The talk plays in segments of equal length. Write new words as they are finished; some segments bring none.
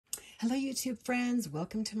Hello YouTube friends,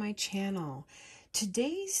 welcome to my channel.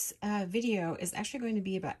 Today's video is actually going to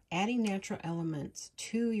be about adding natural elements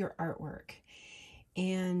to your artwork.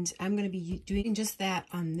 And I'm going to be doing just that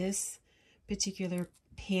on this particular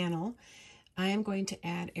panel. I am going to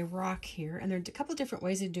add a rock here, and there are a couple different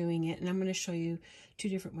ways of doing it, and I'm going to show you two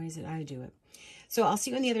different ways that I do it. So I'll see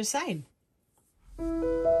you on the other side.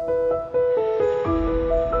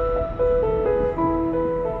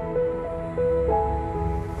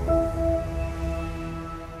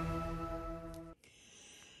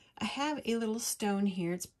 I have a little stone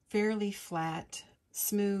here. It's fairly flat,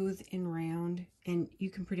 smooth and round, and you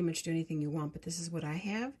can pretty much do anything you want, but this is what I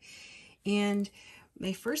have. And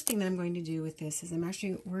my first thing that I'm going to do with this is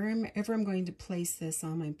wherever I'm going to place this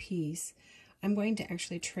on my piece, I'm going to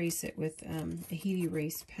actually trace it with a heat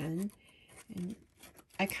erase pen. And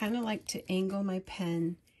I kind of like to angle my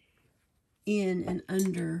pen in and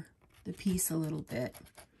under the piece a little bit,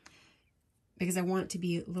 because I want it to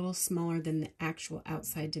be a little smaller than the actual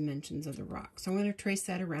outside dimensions of the rock. So I'm going to trace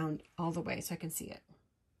that around all the way so I can see it.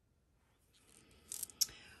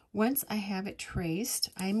 Once I have it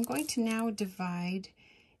traced, I'm going to now divide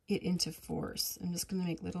it into fourths. I'm just going to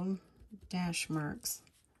make little dash marks,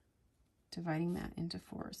 dividing that into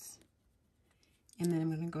fourths. And then I'm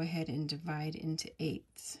going to go ahead and divide into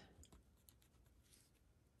eighths.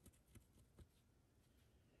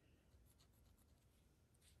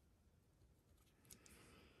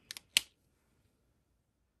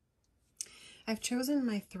 I've chosen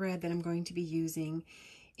my thread that I'm going to be using,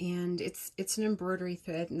 and it's an embroidery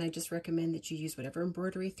thread, and I just recommend that you use whatever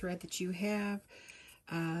embroidery thread that you have,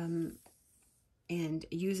 and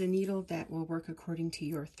use a needle that will work according to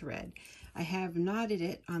your thread. I have knotted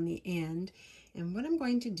it on the end, and what I'm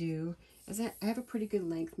going to do is I have a pretty good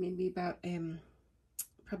length, maybe about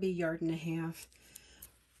probably 1.5 yards,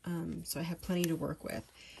 so I have plenty to work with.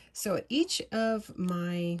 So at each of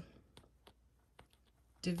my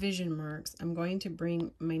division marks, I'm going to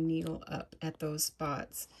bring my needle up at those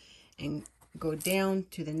spots and go down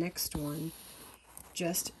to the next one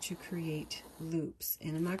just to create loops.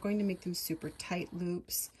 And I'm not going to make them super tight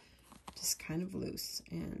loops, just kind of loose.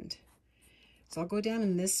 And so I'll go down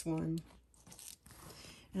in this one,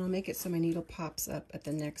 and I'll make it so my needle pops up at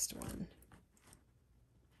the next one.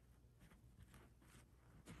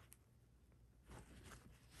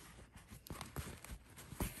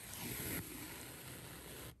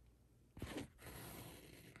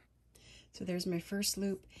 So there's my first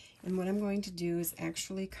loop, and what I'm going to do is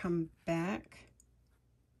actually come back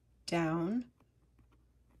down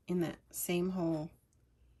in that same hole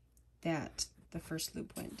that the first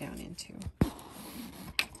loop went down into.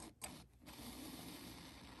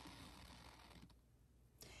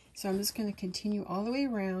 So I'm just going to continue all the way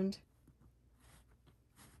around,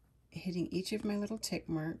 hitting each of my little tick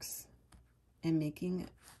marks and making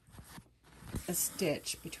a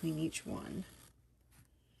stitch between each one.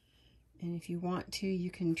 And if you want to,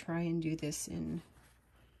 you can try and do this in,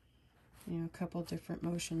 a couple different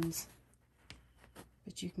motions.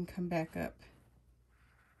 But you can come back up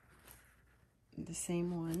the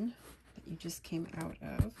same one that you just came out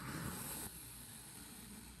of.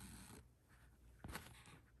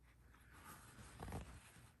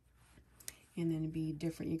 And then it'd be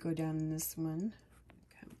different. You go down in this one,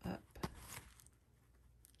 come up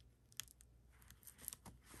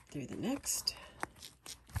through the next.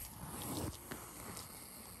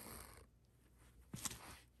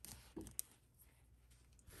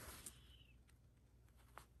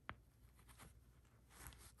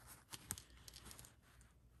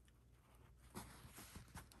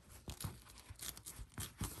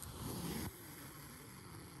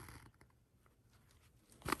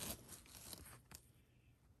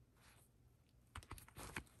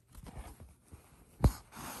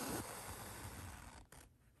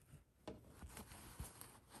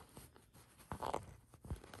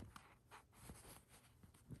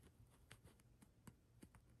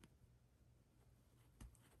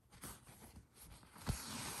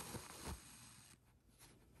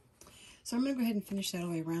 So I'm going to go ahead and finish that all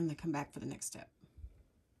the way around and then come back for the next step.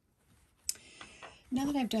 Now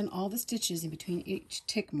that I've done all the stitches in between each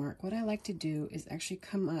tick mark, what I like to do is actually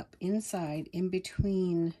come up inside in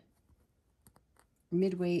between,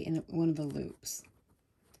 midway in one of the loops.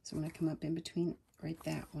 So when I come up in between,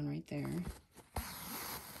 that one right there, and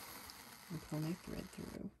pull my thread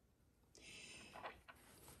through.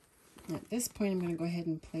 Now at this point, I'm going to go ahead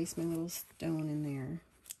and place my little stone in there.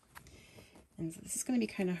 And this is going to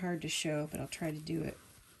be kind of hard to show, but I'll try to do it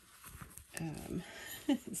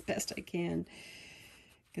as best I can,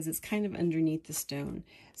 because it's kind of underneath the stone.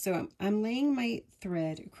 So I'm laying my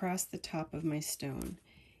thread across the top of my stone,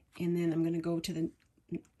 and then I'm going to go to the,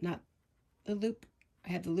 not the loop, I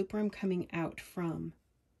have the loop where I'm coming out from,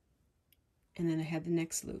 and then I have the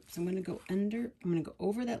next loop. So I'm going to go under, I'm going to go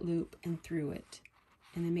over that loop and through it,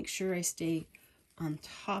 and then make sure I stay on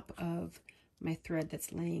top of my thread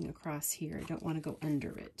that's laying across here. I don't want to go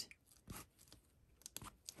under it.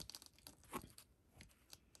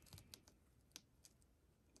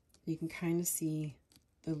 You can kind of see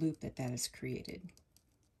the loop that has created.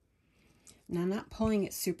 Now I'm not pulling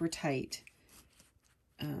it super tight.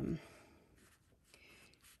 And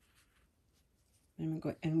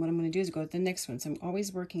what I'm going to do is go to the next one. So I'm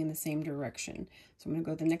always working in the same direction. So I'm going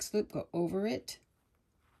to go to the next loop, go over it,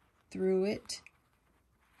 through it,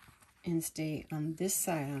 and stay on this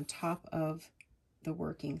side, on top of the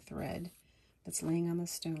working thread that's laying on the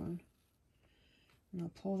stone. And I'll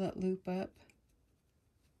pull that loop up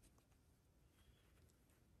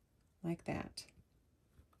like that.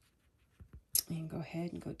 And go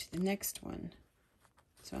ahead and go to the next one.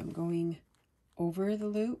 So I'm going over the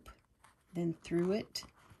loop, then through it,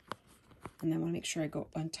 and then I want to make sure I go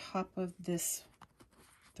on top of this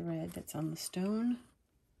thread that's on the stone,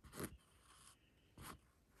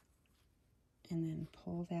 and then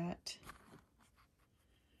pull that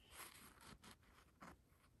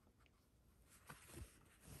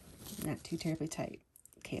not too terribly tight.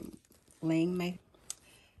 Okay, I'm laying my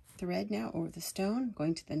thread now over the stone,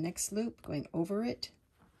 going to the next loop, going over it,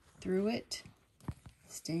 through it,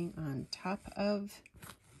 staying on top of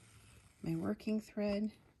my working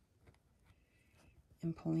thread,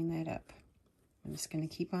 and pulling that up. I'm just going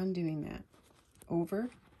to keep on doing that.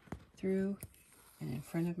 Over, through, and in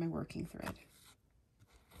front of my working thread.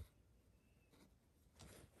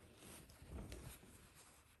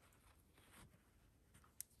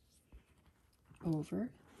 Over,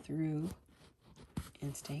 through,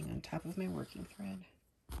 and staying on top of my working thread.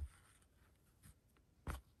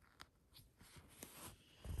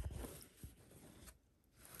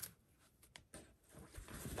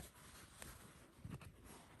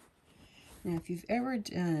 Now, if you've ever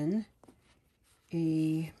done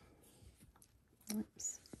if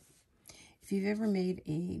you've ever made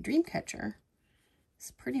a dream catcher, it's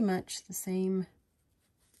pretty much the same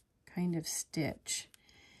kind of stitch.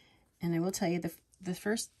 And I will tell you, the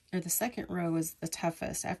first or the second row is the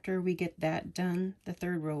toughest. After we get that done, the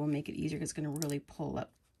third row will make it easier because it's going to really pull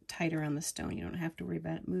up tighter on the stone. You don't have to worry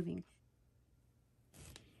about it moving.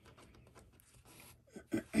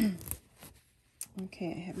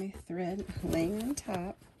 Okay, I have my thread laying on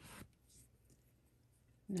top.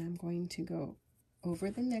 Now I'm going to go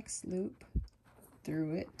over the next loop,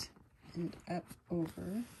 through it, and up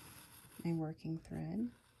over my working thread.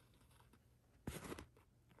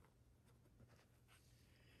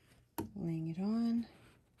 Laying it on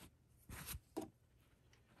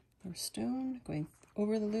for stone, going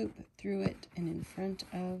over the loop, through it, and in front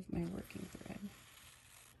of my working thread.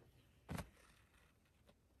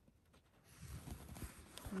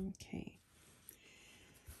 Okay,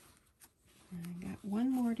 I got one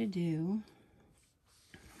more to do.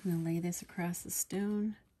 I'm going to lay this across the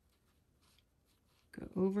stone, go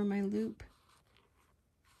over my loop,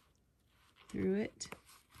 through it,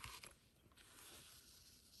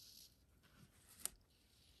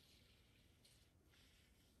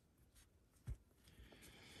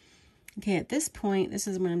 okay, at this point, this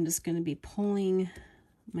is when I'm just going to be pulling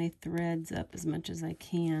my threads up as much as I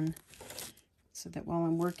can so that while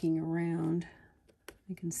I'm working around,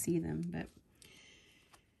 I can see them. But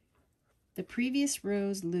the previous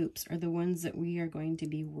row's loops are the ones that we are going to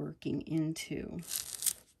be working into.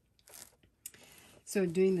 So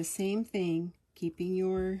doing the same thing, keeping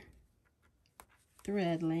your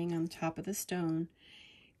thread laying on top of the stone,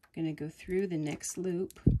 I'm going to go through the next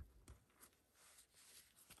loop.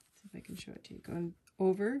 See if I can show it to you. Going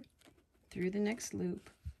over, through the next loop,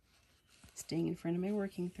 staying in front of my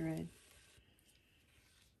working thread,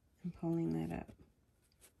 and pulling that up.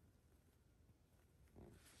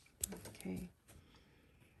 Okay.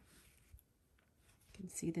 You can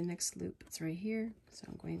see the next loop. It's right here. So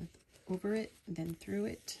I'm going over it, then through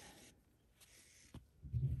it.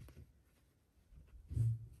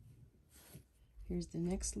 Here's the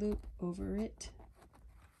next loop, over it,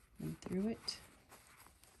 and through it.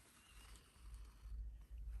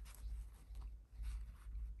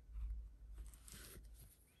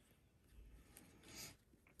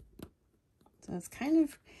 So it's kind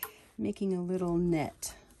of making a little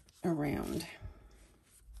net around.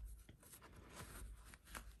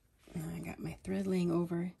 Now I got my thread laying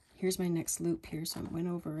over. Here's my next loop here, so I went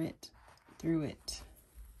over it, through it.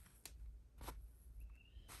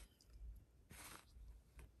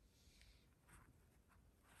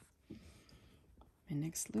 My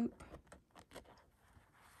next loop.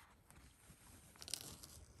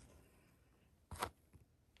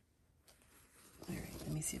 All right,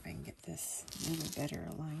 let me see if I can get this a little better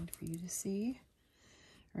aligned for you to see.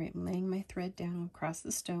 All right, I'm laying my thread down across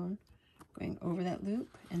the stone, going over that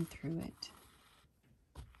loop and through it.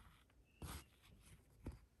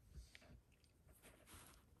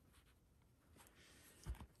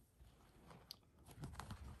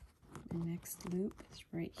 The next loop is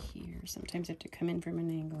right here. Sometimes I have to come in from an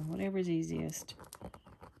angle, whatever's easiest.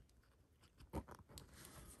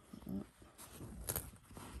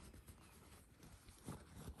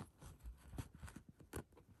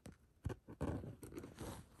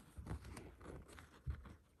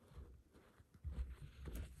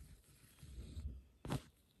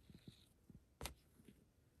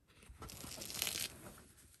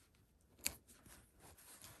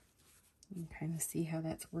 You can kind of see how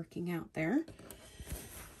that's working out there.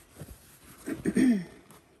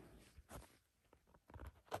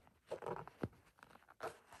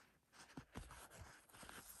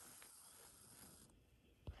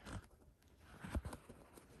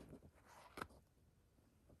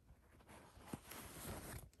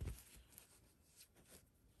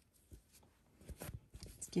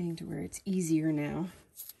 It's getting to where it's easier now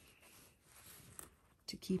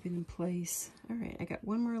to keep it in place. All right, I got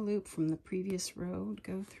one more loop from the previous row to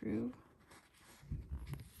go through.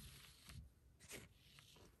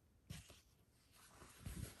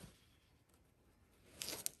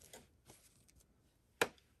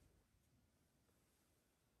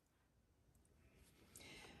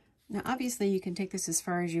 Now obviously you can take this as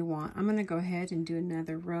far as you want. I'm going to go ahead and do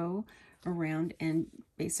another row around, and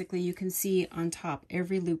basically you can see on top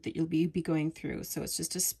every loop that you'll be going through. So it's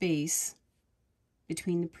just a space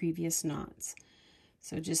between the previous knots.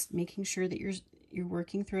 So just making sure that your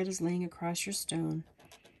working thread is laying across your stone.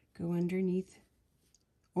 Go underneath,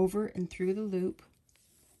 over and through the loop,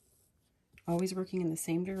 always working in the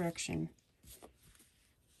same direction,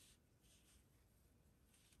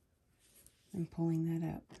 and pulling that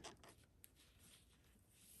up.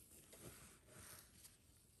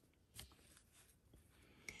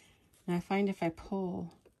 Now I find if I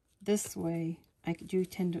pull this way, I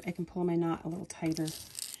can pull my knot a little tighter.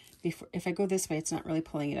 If I go this way, it's not really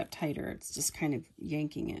pulling it up tighter, it's just kind of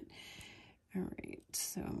yanking it. All right,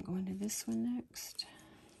 so I'm going to this one next.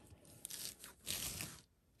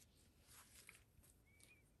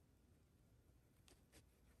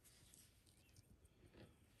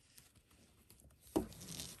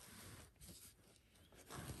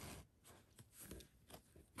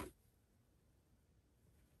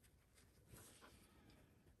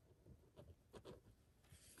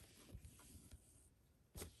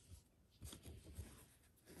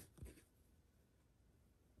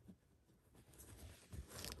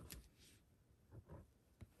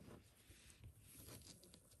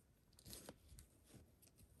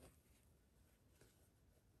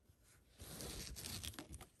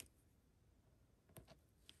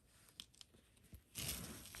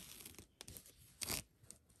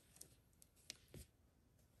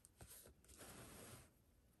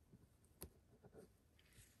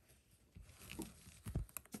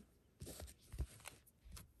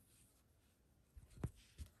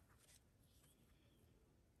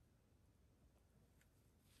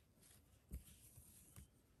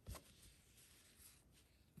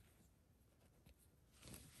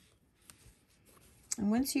 And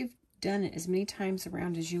once you've done it as many times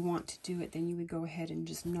around as you want to do it, then you would go ahead and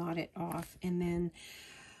just knot it off. And then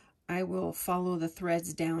I will follow the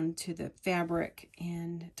threads down to the fabric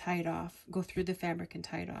and tie it off, go through the fabric and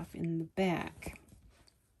tie it off in the back.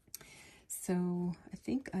 So I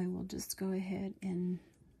think I will just go ahead and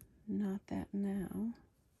knot that now.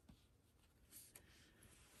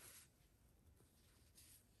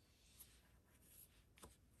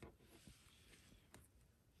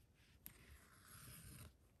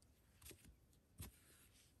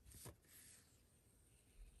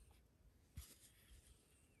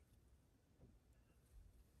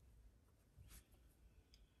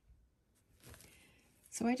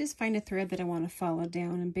 So I just find a thread that I want to follow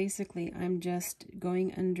down, and basically I'm just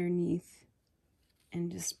going underneath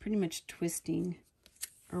and just pretty much twisting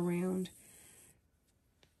around.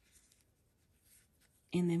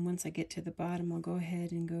 And then once I get to the bottom, I'll go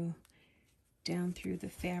ahead and go down through the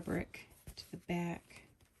fabric to the back.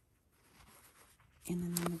 And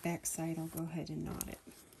then on the back side, I'll go ahead and knot it.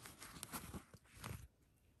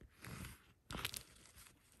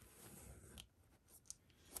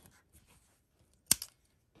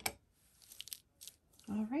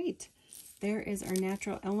 All right, there is our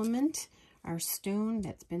natural element, our stone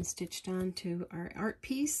that's been stitched onto our art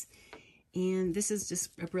piece. And this is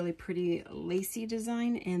just a really pretty lacy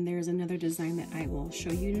design, and there's another design that I will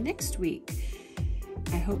show you next week.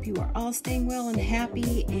 I hope you are all staying well and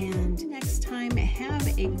happy, and next time, have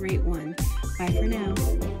a great one. Bye for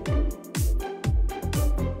now.